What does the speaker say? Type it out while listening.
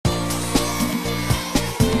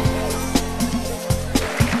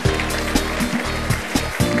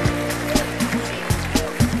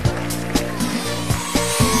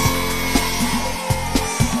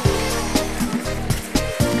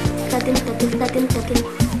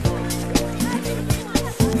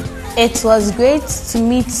It was great to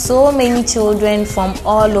meet so many children from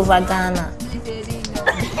all over Ghana.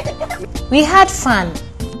 We had fun.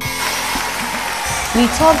 We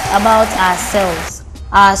talked about ourselves,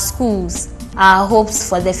 our schools, our hopes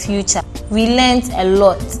for the future. We learned a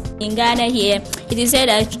lot. In Ghana here, it is said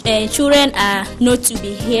that children are not to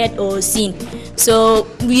be heard or seen. So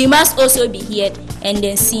we must also be heard and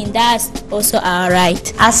then seen. That's also our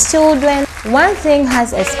right. As children, one thing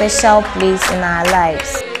has a special place in our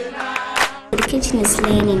lives. Education is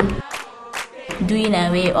learning. Doing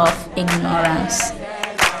away of ignorance.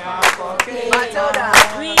 We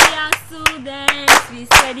are students, we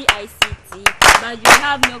study ICT, but we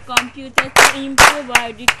have no computer to improve our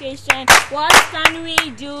education. What can we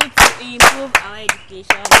do to improve our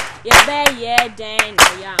education?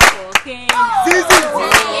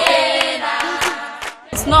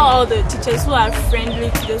 It's not all the teachers who are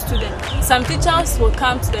friendly to the students. Some teachers will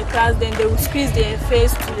come to the class, then they will squeeze their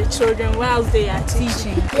face to the children whilst they are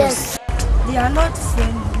teaching. Yes, they are not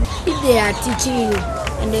friendly. If they are teaching you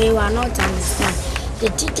and they will not understand, the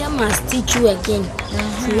teacher must teach you again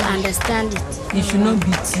to understand it. You should not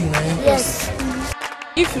beat you, right? Yes.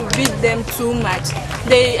 If you beat them too much,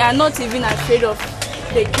 they are not even afraid of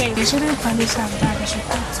the cane. You shouldn't punish them, they should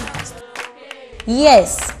talk to us.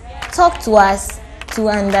 Yes, talk to us to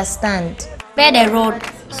understand. Spare the rod,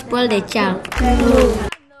 spoil the child. No.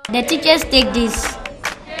 The teachers take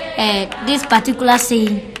this particular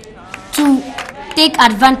saying to take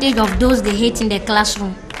advantage of those they hate in the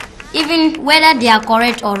classroom. Even whether they are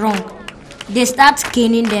correct or wrong, they start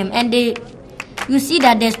caning them, and you see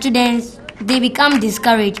that the students, they become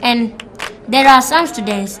discouraged. And there are some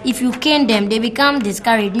students, if you cane them, they become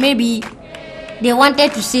discouraged. Maybe they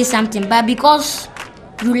wanted to say something, but because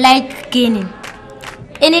you like caning,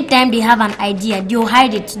 anytime they have an idea, they'll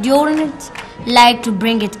hide it. They won't like to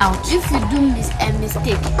bring it out. If you do a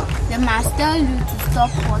mistake, they must tell you to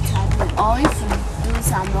stop what you're doing. Or if you do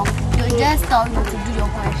some wrong, they'll just tell you to do your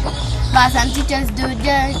correction. But some teachers, they'll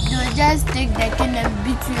just take the cane and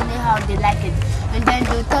beat you anyhow they like it. And then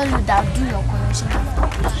they'll tell you that do your correction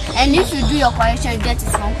after. And if you do your correction, you get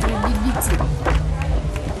it wrong, you'll be beaten.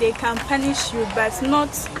 They can punish you, but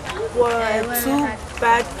not too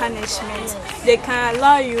bad punishments. They can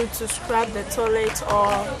allow you to scrub the toilet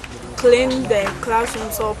or clean the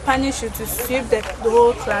classrooms or punish you to sweep the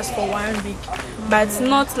whole class for 1 week, but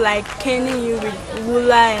not like caning you with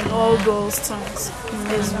ruler and all those things.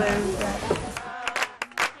 It's very bad.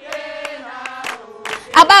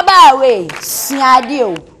 Ababawe,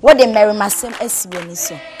 siadio, what the merry masem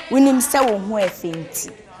esweniso. We nim se wo ho afenti.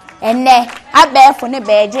 Ene, abe for ne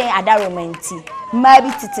beje adaromenti.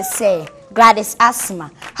 Mabi tete say, Gladys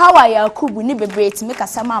Asma, how are you kubu ni bebre to make a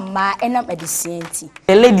sama ma enam edisienti?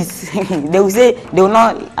 The ladies, they will say they will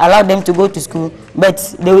not allow them to go to school, but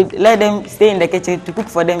they will let them stay in the kitchen to cook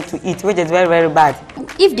for them to eat, which is very, very bad.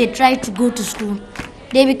 If they try to go to school,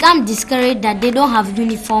 they become discouraged that they don't have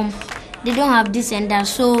uniform, they don't have this and that,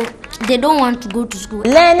 so they don't want to go to school.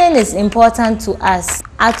 Learning is important to us.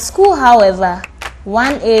 At school, however,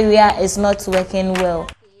 one area is not working well.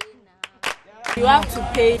 You have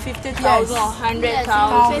to pay 50,000 or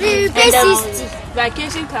 100,000. We pay 60.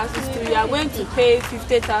 Vacation classes too, you are going to pay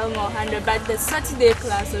 50,000 or 100, but the Saturday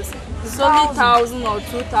classes, it's only 1,000 or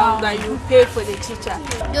 2,000 that you pay for the teacher.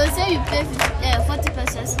 They'll say you pay 40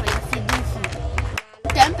 pesos for your feeding fee,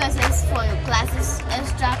 10 pesos for your classes,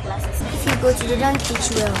 extra classes. If you go to, they don't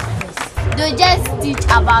teach well. They'll just teach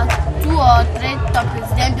about 2 or 3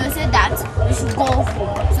 topics, then they'll say that you should go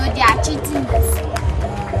home. So they are cheating us.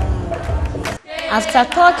 After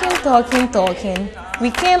talking,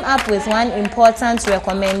 we came up with one important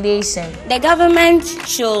recommendation. The government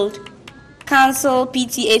should cancel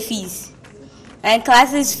PTA fees and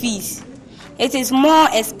classes fees. It is more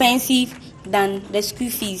expensive than the school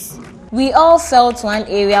fees. We all felt one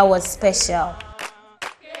area was special.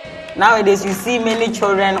 Nowadays, you see many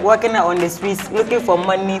children walking on the streets looking for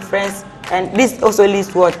money, friends, and this also leads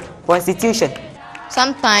to what? Prostitution.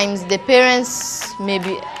 Sometimes the parents may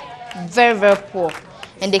be very, very poor,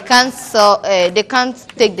 and they can't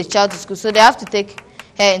take the child to school, so they have to take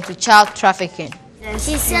her into child trafficking.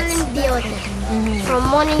 She's selling beer from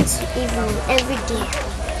morning to evening, every day.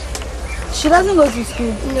 She doesn't go to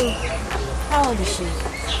school? No. How old is she?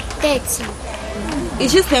 30.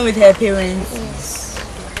 Is she staying with her parents? Yes.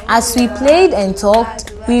 As we played and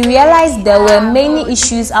talked, we realized there were many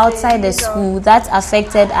issues outside the school that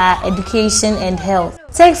affected our education and health.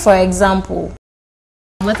 Take for example,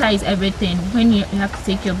 water is everything. When you have to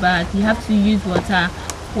take your bath, you have to use water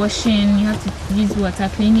washing, you have to use water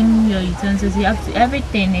cleaning your utensils, you have to,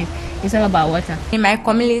 everything It's all about water. In my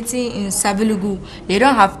community in Savilugu, they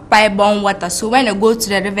don't have pipe-borne water. So when they go to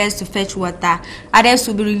the rivers to fetch water, others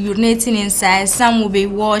will be urinating inside, some will be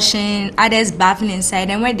washing, others bathing inside.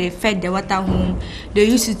 And when they fetch the water home, they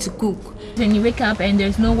use it to cook. When you wake up and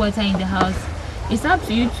there's no water in the house, it's up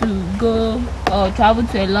to you to go or travel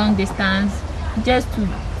to a long distance just to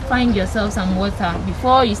find yourself some water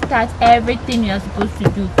before you start everything you are supposed to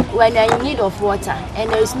do. When you're in need of water and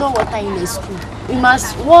there is no water in the school, we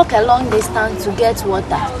must walk a long distance to get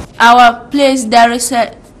water. Our place, there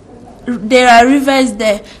are rivers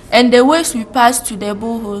there, and the ways we pass to the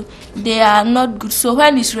borehole, they are not good. So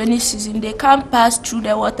when it's rainy season, they can't pass through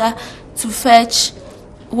the water to fetch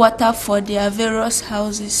water for their various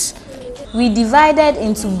houses. We divided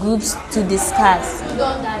into groups to discuss.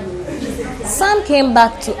 Some came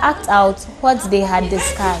back to act out what they had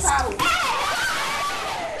discussed.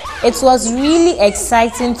 It was really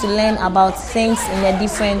exciting to learn about things in a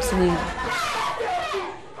different way.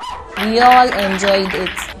 We all enjoyed it.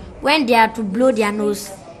 When they are to blow their nose,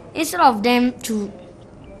 instead of them to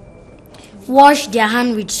wash their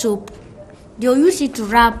hand with soap, they'll use it to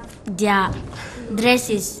wrap their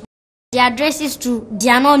dresses. Their dresses too, they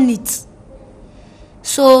are not neat.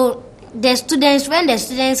 So the students, when the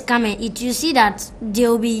students come and eat, you see that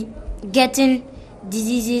they'll be getting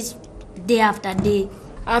diseases day after day.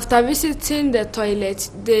 After visiting the toilet,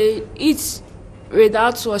 they eat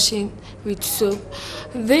without washing with soap.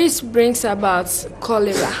 This brings about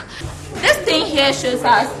cholera. This thing here shows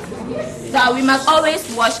us that we must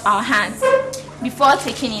always wash our hands before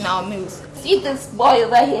taking in our meals. See this boy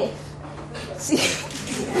over here. See,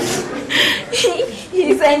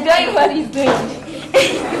 he's enjoying what he's doing.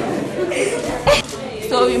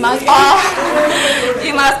 So we must all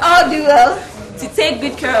do well to take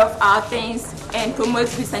good care of our things and promote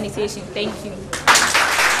good sanitation. Thank you.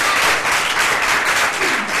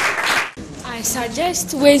 I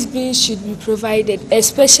suggest waste bins should be provided,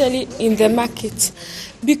 especially in the market,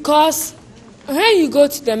 because when you go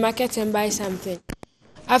to the market and buy something,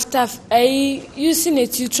 after using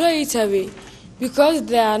it, you throw it away because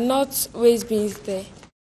there are not waste bins there.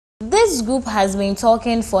 This group has been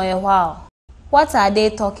talking for a while. What are they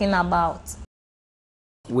talking about?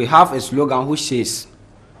 We have a slogan which says,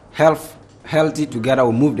 healthy together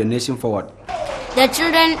will move the nation forward. The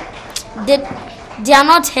children, they are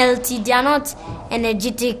not healthy, they are not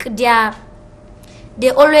energetic,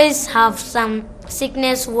 they always have some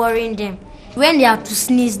sickness worrying them. When they have to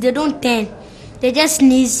sneeze, they don't turn. They just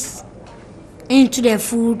sneeze into their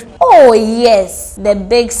food. Oh yes, the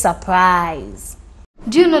big surprise.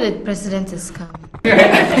 Do you know that the president is coming?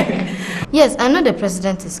 Yes, I know the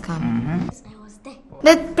president is coming.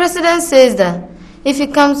 The president says that if he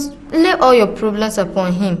comes, lay all your problems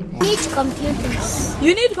upon him. We need computers.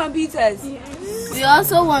 You need computers. We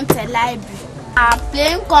also want a library. Our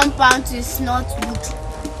playing compound is not good.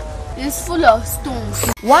 It's full of stones.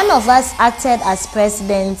 One of us acted as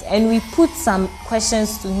president and we put some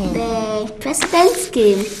questions to him. The president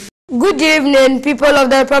came. Good evening, people of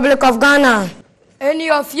the Republic of Ghana. Any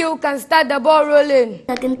of you can start the ball rolling.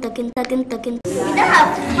 Talking. We don't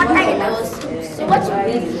have water in our school, so what should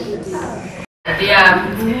we do? There are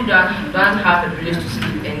people who don't have a place to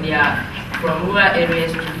sleep, and they are from rural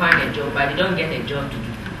areas to find a job, but they don't get a job to do.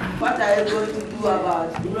 What are you going to do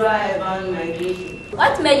about rural migration?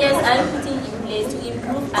 What measures are you putting in place to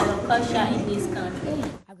improve agriculture in this country?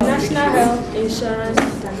 National health insurance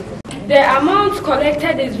system. The amount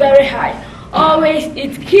collected is very high. Always,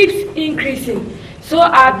 it keeps increasing. So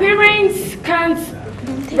our parents can't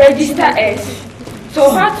register us. So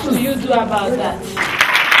what will you do about that?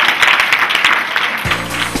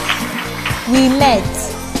 We met,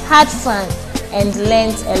 had fun, and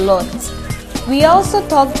learned a lot. We also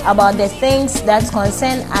talked about the things that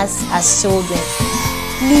concern us as children.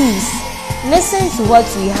 Please, listen to what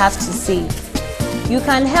we have to say. You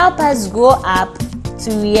can help us grow up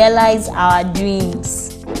to realize our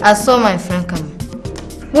dreams. I saw my friend coming.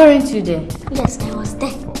 Weren't you there? Yes, I was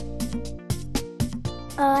there.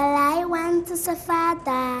 All I want is a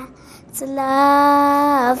father to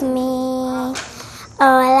love me. All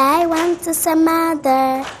I want is a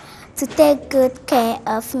mother to take good care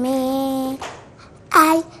of me.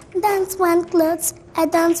 I don't want clothes, I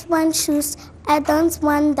don't want shoes, I don't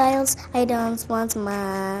want dolls, I don't want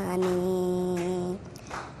money.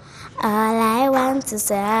 All I want is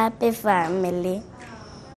a happy family.